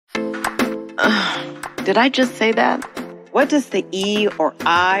Did I just say that? What does the E or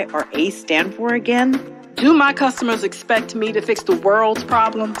I or A stand for again? Do my customers expect me to fix the world's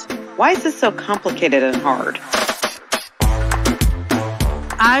problems? Why is this so complicated and hard?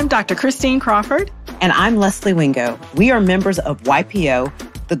 I'm Dr. Christine Crawford. And I'm Leslie Wingo. We are members of YPO,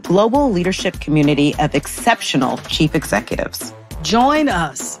 the global leadership community of exceptional chief executives. Join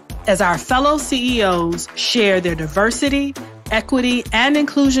us as our fellow CEOs share their diversity, equity, and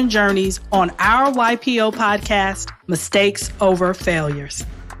inclusion journeys on our YPO podcast, Mistakes Over Failures.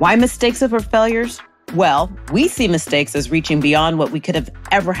 Why mistakes over failures? Well, we see mistakes as reaching beyond what we could have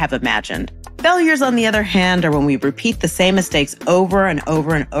ever have imagined. Failures, on the other hand, are when we repeat the same mistakes over and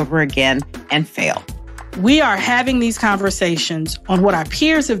over and over again and fail. We are having these conversations on what our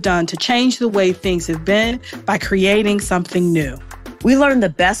peers have done to change the way things have been by creating something new. We learn the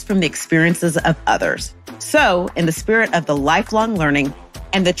best from the experiences of others. So, in the spirit of the lifelong learning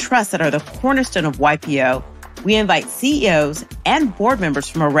and the trust that are the cornerstone of YPO, we invite CEOs and board members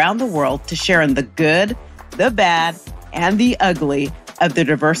from around the world to share in the good, the bad, and the ugly of their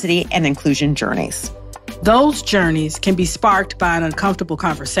diversity and inclusion journeys. Those journeys can be sparked by an uncomfortable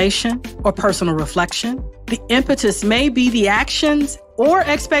conversation or personal reflection. The impetus may be the actions or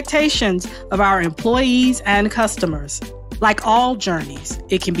expectations of our employees and customers. Like all journeys,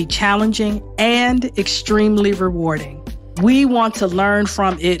 it can be challenging and extremely rewarding. We want to learn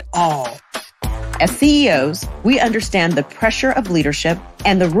from it all. As CEOs, we understand the pressure of leadership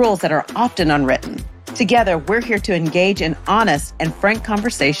and the rules that are often unwritten. Together, we're here to engage in honest and frank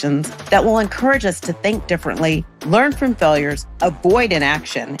conversations that will encourage us to think differently, learn from failures, avoid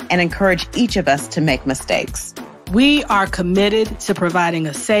inaction, and encourage each of us to make mistakes. We are committed to providing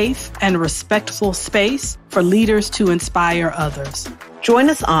a safe and respectful space for leaders to inspire others. Join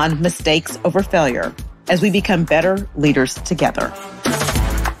us on Mistakes Over Failure as we become better leaders together.